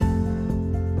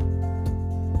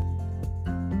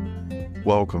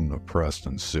Welcome to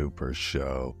Preston Super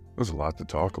Show. There's a lot to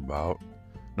talk about.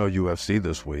 No UFC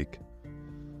this week.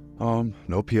 No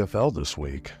PFL this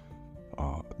week.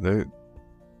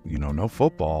 No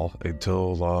football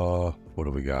until, what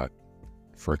do we got?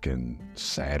 Frickin'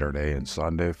 Saturday and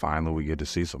Sunday. Finally, we get to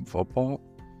see some football.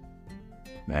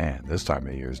 Man, this time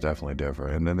of year is definitely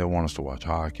different. And then they want us to watch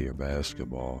hockey or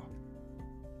basketball.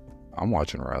 I'm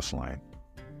watching wrestling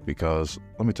because,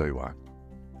 let me tell you why.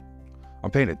 I'm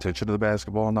paying attention to the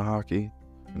basketball and the hockey,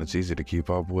 and it's easy to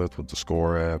keep up with the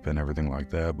Score app and everything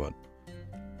like that. But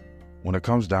when it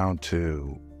comes down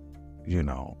to,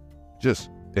 just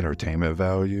entertainment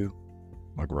value,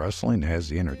 like wrestling has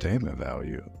the entertainment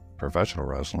value, professional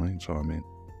wrestling. So,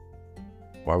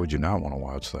 why would you not want to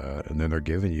watch that? And then they're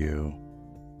giving you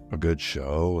a good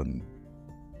show, and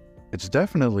it's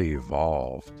definitely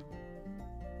evolved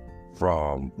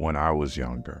from when I was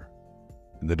younger.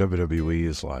 And the WWE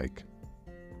is like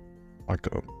a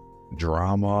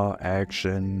drama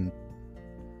action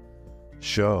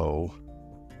show,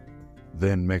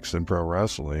 then mixed in pro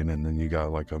wrestling, and then you got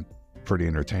like a pretty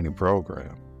entertaining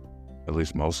program. At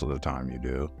least most of the time you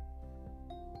do.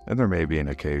 And there may be an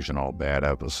occasional bad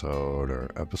episode or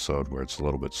episode where it's a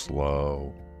little bit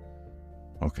slow.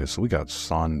 Okay, so we got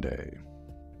Sunday.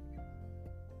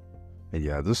 And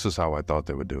yeah, this is how I thought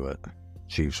they would do it.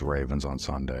 Chiefs Ravens on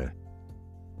Sunday.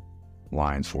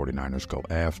 Lions 49ers go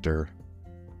after.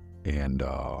 And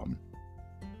I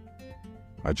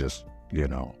just, I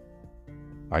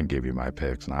can give you my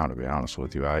picks now, to be honest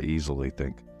with you. I easily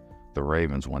think the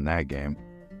Ravens win that game.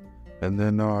 And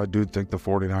then I do think the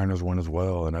 49ers win as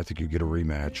well. And I think you get a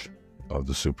rematch of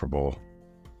the Super Bowl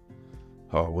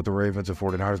with the Ravens and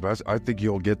 49ers. But I think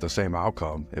you'll get the same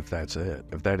outcome if that's it.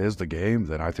 If that is the game,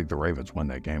 then I think the Ravens win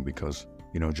that game because,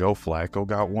 Joe Flacco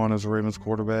got one as a Ravens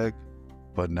quarterback.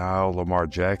 But now Lamar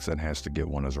Jackson has to get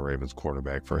one as a Ravens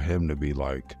quarterback for him to be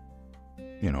like,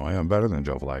 hey, I'm better than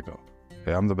Joe Flacco.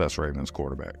 Hey, I'm the best Ravens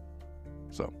quarterback.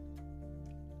 So,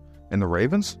 and the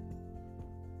Ravens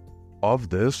of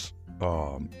this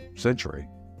century,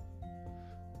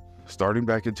 starting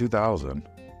back in 2000,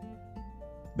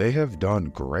 they have done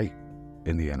great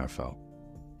in the NFL.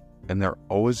 And they're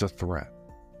always a threat.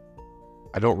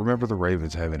 I don't remember the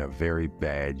Ravens having a very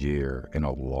bad year in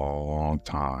a long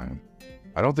time.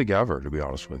 I don't think ever, to be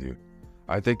honest with you.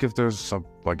 I think if there's some,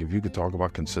 if you could talk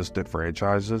about consistent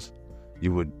franchises,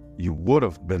 you would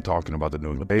have been talking about the New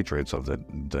England Patriots of the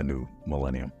new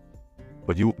millennium.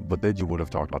 But then you would have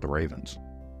talked about the Ravens.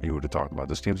 You would have talked about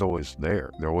this team's always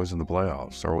there. They're always in the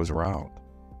playoffs. They're always around.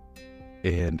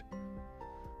 And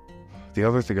the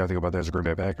other thing I think about that is the Green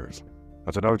Bay Packers.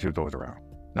 That's another team that's always around.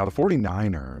 Now the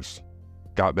 49ers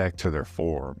got back to their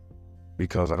form,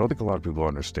 because I don't think a lot of people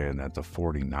understand that the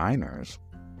 49ers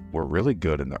were really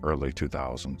good in the early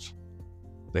 2000s.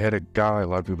 They had a guy, a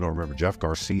lot of people don't remember, Jeff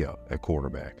Garcia at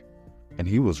quarterback. And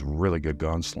he was a really good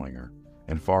gunslinger.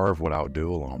 And Favre would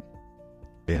outduel him.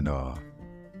 And,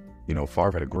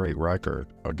 Favre had a great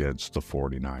record against the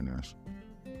 49ers.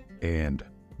 And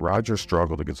Rodgers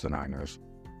struggled against the Niners.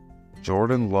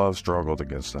 Jordan Love struggled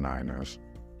against the Niners.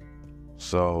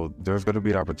 So there's going to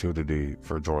be an opportunity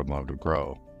for Jordan Love to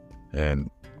grow. And,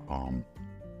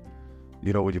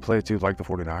 when you play a team like the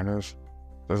 49ers,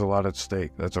 there's a lot at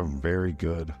stake. That's a very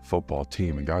good football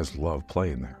team, and guys love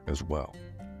playing there as well.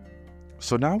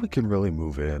 So now we can really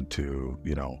move into,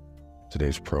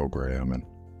 today's program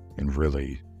and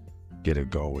really get it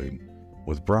going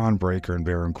with Bron Breakker and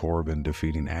Baron Corbin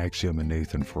defeating Axiom and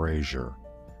Nathan Frazier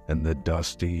in the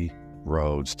Dusty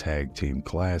Rhodes Tag Team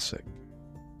Classic.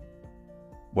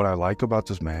 What I like about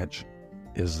this match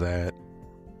is that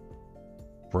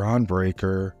Bron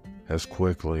Breakker has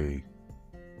quickly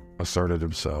asserted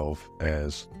himself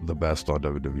as the best on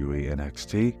WWE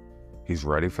NXT. He's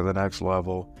ready for the next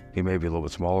level. He may be a little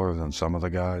bit smaller than some of the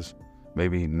guys,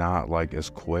 maybe not as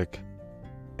quick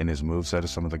in his moveset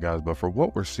as some of the guys, but for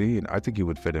what we're seeing, I think he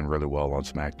would fit in really well on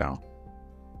SmackDown.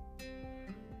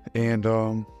 And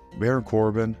Baron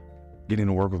Corbin getting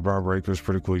to work with Bron Breakker is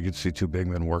pretty cool. You get to see two big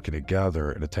men working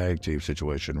together in a tag team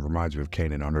situation. It reminds me of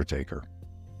Kane and Undertaker.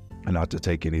 And not to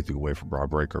take anything away from Bron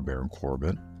Breakker or Baron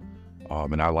Corbin.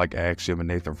 And I like Axiom and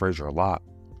Nathan Frazier a lot.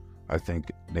 I think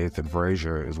Nathan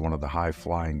Frazier is one of the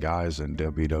high-flying guys in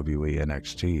WWE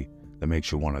NXT that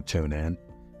makes you want to tune in.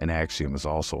 And Axiom is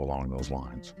also along those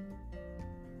lines.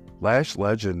 Lash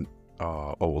Legend,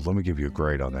 let me give you a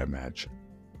grade on that match.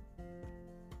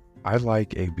 I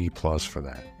like a B+ for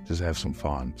that. Just have some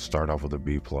fun. Start off with a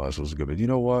B+. It was good. But you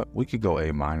know what? We could go A-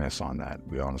 on that, to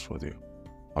be honest with you.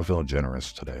 I'm feeling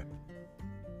generous today.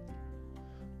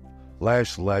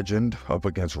 Lash Legend up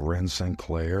against Ren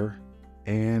Sinclair.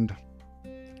 And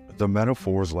the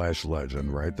Metaphors Lash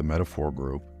Legend, right? The Metaphor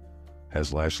group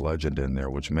has Lash Legend in there,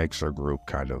 which makes their group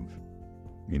kind of,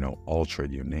 ultra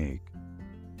unique.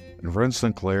 And Vince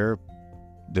Sinclair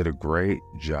did a great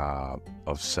job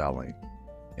of selling.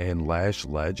 And Lash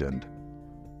Legend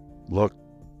looked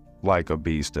like a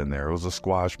beast in there. It was a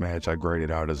squash match. I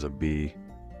graded out as a B.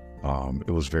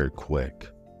 It was very quick.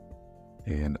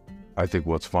 And I think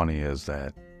what's funny is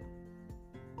that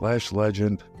Lash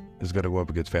Legend is going to go up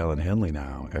against Fallon Henley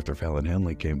now after Fallon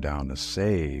Henley came down to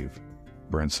save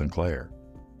Brent Sinclair.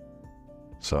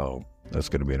 So that's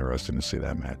going to be interesting to see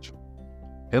that match.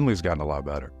 Henley's gotten a lot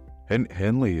better.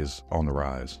 Henley is on the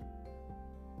rise.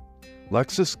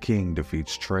 Lexis King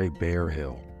defeats Trey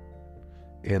Bearhill.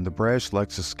 And the brash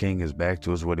Lexis King is back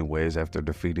to his winning ways after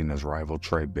defeating his rival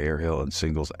Trey Bearhill in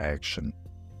singles action.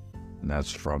 And that's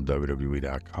from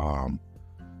WWE.com,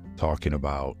 talking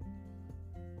about,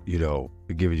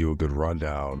 giving you a good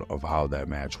rundown of how that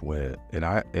match went.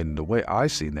 And the way I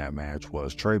seen that match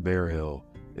was Trey Bearhill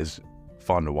is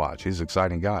fun to watch. He's an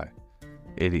exciting guy.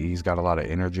 He's got a lot of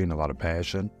energy and a lot of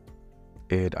passion.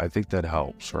 And I think that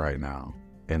helps right now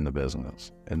in the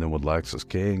business. And then with Lexis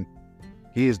King,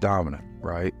 he is dominant,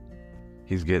 right?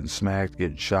 He's getting smacked,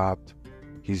 getting chopped.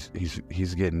 He's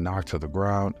getting knocked to the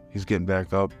ground. He's getting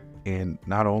back up. And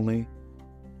not only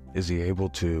is he able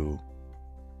to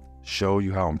show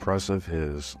you how impressive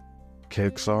his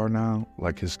kicks are now,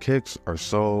 like his kicks are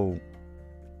so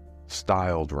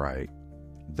styled right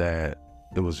that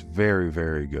it was very,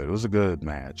 very good. It was a good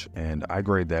match. And I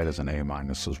grade that as an A-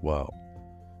 as well.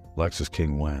 Lexis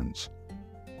King wins.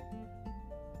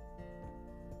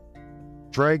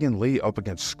 Dragon Lee up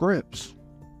against Scripps.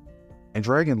 And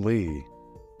Dragon Lee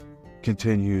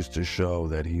continues to show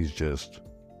that he's just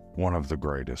one of the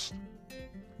greatest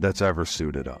that's ever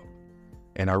suited up.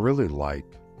 And I really like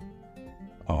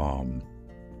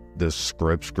this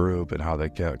Scripps group and how they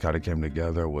kind of came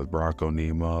together with Bronco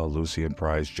Nima, Lucian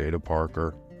Price, Jada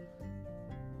Parker.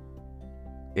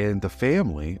 And the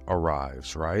family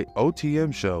arrives, right?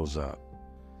 OTM shows up.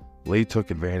 Lee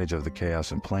took advantage of the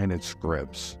chaos and planted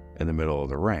Scripps in the middle of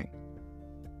the ring.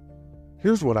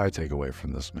 Here's what I take away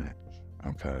from this match,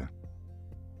 okay?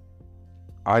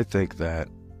 I think that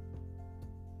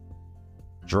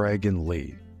Dragon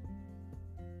Lee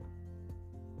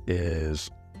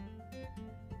is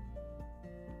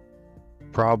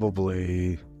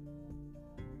probably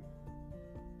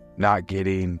not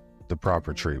getting the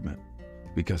proper treatment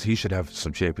because he should have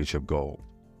some championship gold.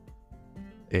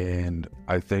 And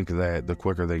I think that the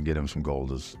quicker they get him some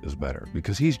gold is better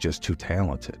because he's just too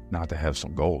talented not to have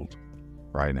some gold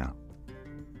right now.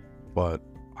 But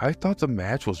I thought the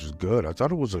match was good. I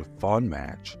thought it was a fun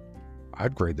match.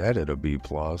 I'd grade that at a B+.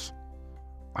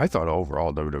 I thought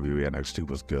overall WWE NXT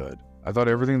was good. I thought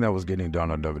everything that was getting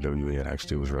done on WWE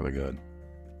NXT was really good.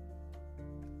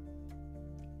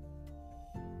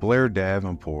 Blair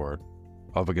Davenport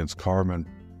up against Carmen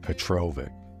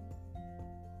Petrovic.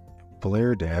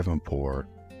 Blair Davenport,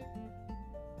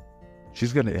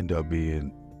 she's going to end up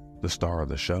being the star of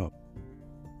the show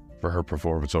for her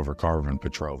performance over Carmen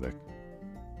Petrovic.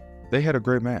 They had a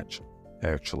great match,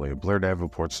 actually. Blair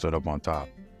Davenport stood up on top.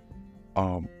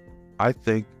 I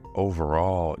think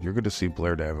overall, you're going to see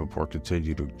Blair Davenport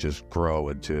continue to just grow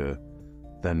into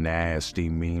the nasty,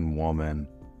 mean woman.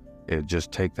 It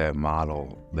just take that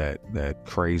model, that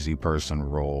crazy person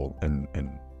role and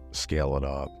scale it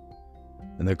up.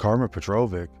 And then Carmen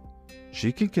Petrovic,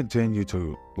 she can continue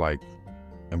to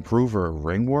improve her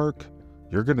ring work.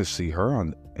 You're going to see her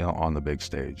on the big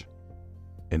stage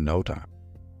in no time.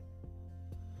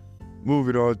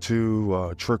 Moving on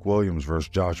to Trick Williams versus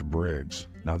Josh Briggs.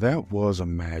 Now that was a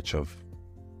match of,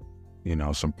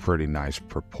 some pretty nice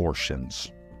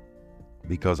proportions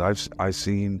because I've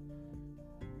seen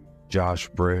Josh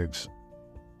Briggs'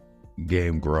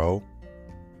 game grow.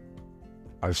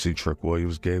 I've seen Trick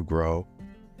Williams' game grow.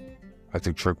 I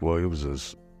think Trick Williams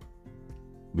is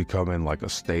becoming like a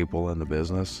staple in the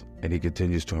business, and he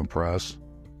continues to impress.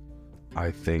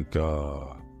 I think,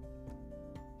 for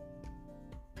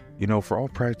all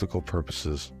practical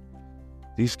purposes,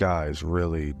 these guys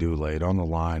really do lay it on the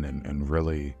line and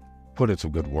really put in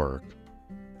some good work.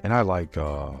 And I like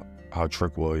how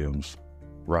Trick Williams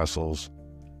wrestles.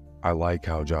 I like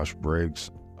how Josh Briggs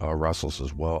wrestles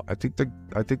as well. I think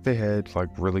they had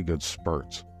really good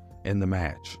spurts in the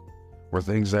match where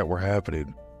things that were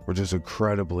happening were just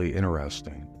incredibly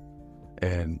interesting.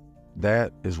 And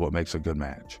that is what makes a good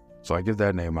match. So I give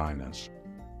that an A-.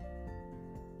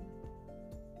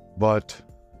 But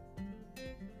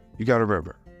you got to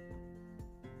remember,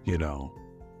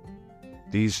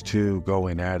 these two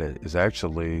going at it is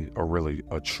actually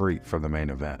a treat for the main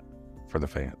event. for the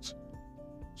fans.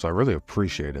 So I really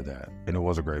appreciated that, and it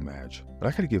was a great match. But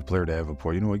I got to give Blair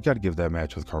Davenport, you got to give that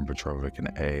match with Karma Petrovic an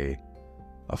A,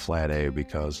 a flat A,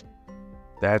 because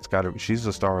she's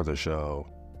the star of the show.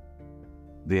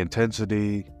 The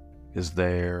intensity is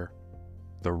there,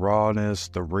 the rawness,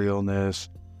 the realness.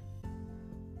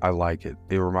 I like it.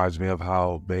 It reminds me of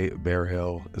how Bear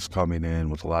Hill is coming in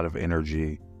with a lot of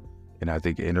energy, and I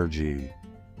think energy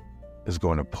is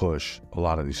going to push a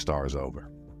lot of these stars over.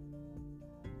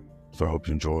 So I hope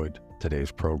you enjoyed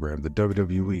today's program, the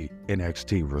WWE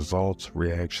NXT results,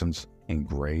 reactions, and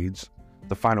grades.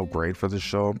 The final grade for this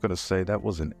show, I'm going to say that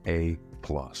was an A+.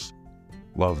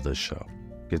 Love this show.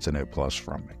 Gets an A+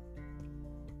 from me.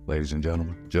 Ladies and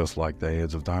gentlemen, just like the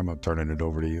hands of time, I'm turning it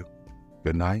over to you.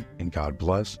 Good night and God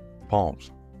bless.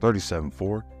 Palms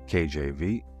 37.4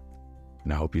 KJV.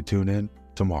 And I hope you tune in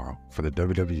tomorrow for for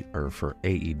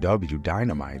AEW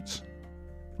Dynamite's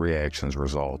reactions,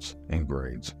 results, and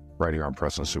grades. Right here on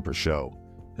Preston Super Show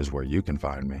is where you can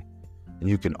find me. And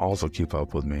you can also keep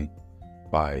up with me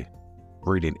by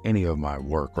reading any of my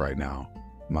work right now.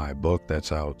 My book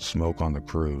that's out, Smoke on the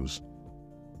Cruise,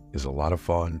 is a lot of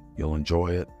fun. You'll enjoy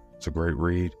it. It's a great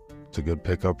read. It's a good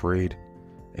pickup read.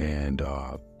 And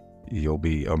you'll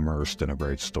be immersed in a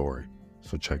great story.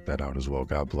 So check that out as well.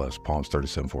 God bless. Palms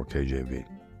 37.4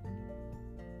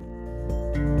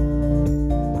 KJV.